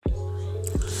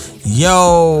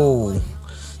Yo,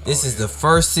 this is the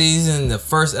first season, the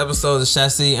first episode of the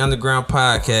Chassis Underground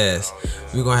Podcast.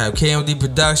 We're gonna have KMD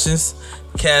Productions,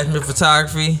 Cashmere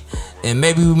Photography, and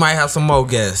maybe we might have some more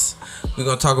guests. We're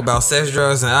gonna talk about sex,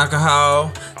 drugs, and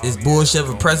alcohol, this bullshit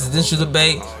for presidential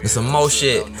debate, and some more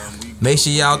shit. Make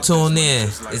sure y'all tune in.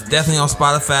 It's definitely on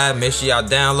Spotify. Make sure y'all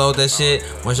download that shit.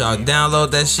 Once y'all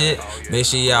download that shit, make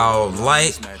sure y'all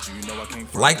like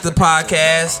the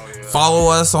podcast.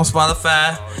 Follow us on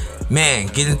Spotify. Man,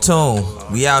 get in tune.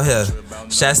 We out here.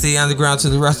 Chassis Underground to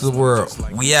the rest of the world.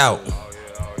 We out.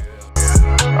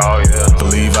 Oh yeah.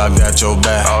 Believe I got your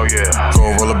back. Oh yeah.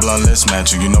 Go roll a blunt, let's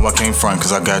match you. You know I can't front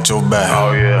cause I got your back.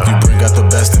 Oh yeah. You bring out the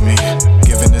best of me.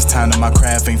 Giving this time to my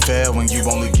craft ain't fair when you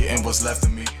only getting what's left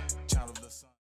of me.